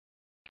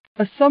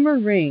A Summer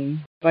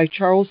Rain by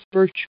Charles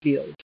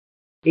Burchfield,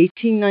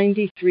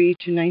 1893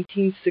 to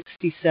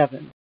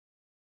 1967.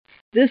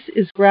 This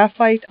is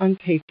graphite on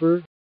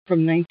paper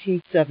from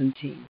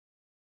 1917.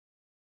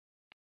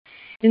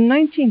 In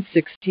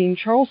 1916,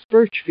 Charles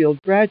Burchfield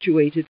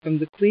graduated from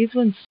the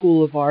Cleveland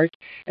School of Art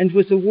and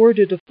was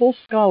awarded a full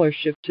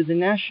scholarship to the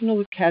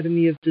National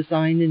Academy of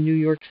Design in New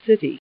York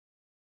City.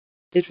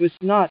 It was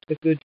not a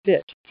good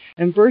fit,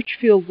 and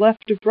Burchfield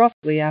left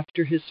abruptly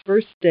after his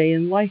first day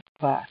in life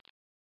class.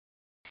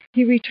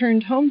 He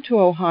returned home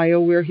to Ohio,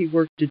 where he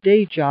worked a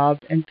day job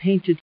and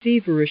painted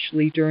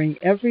feverishly during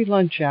every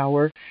lunch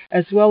hour,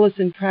 as well as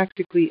in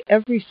practically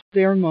every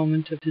spare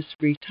moment of his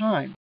free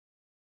time.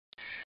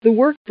 The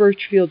work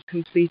Burchfield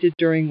completed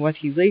during what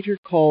he later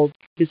called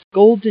his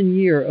golden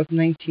year of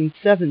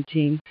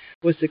 1917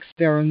 was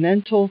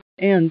experimental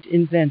and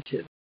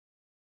inventive.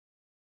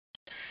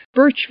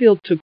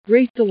 Burchfield took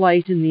great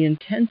delight in the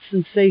intense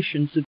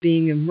sensations of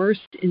being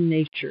immersed in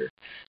nature,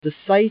 the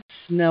sights,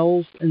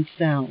 smells, and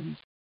sounds.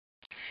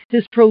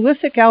 His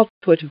prolific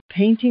output of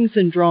paintings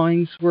and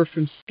drawings were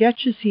from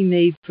sketches he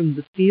made from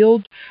the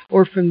field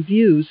or from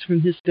views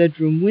from his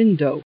bedroom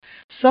window,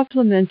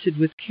 supplemented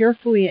with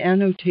carefully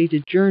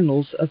annotated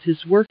journals of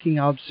his working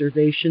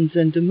observations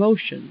and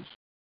emotions.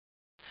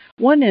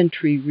 One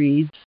entry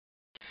reads,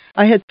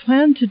 "I had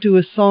planned to do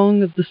a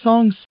song of the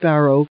song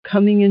sparrow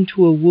coming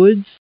into a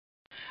woods,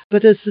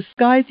 but as the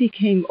sky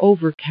became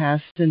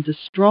overcast and a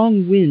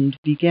strong wind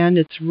began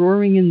its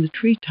roaring in the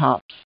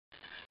treetops,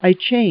 I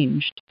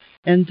changed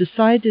and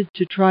decided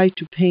to try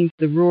to paint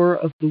the roar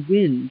of the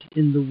wind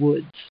in the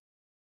woods."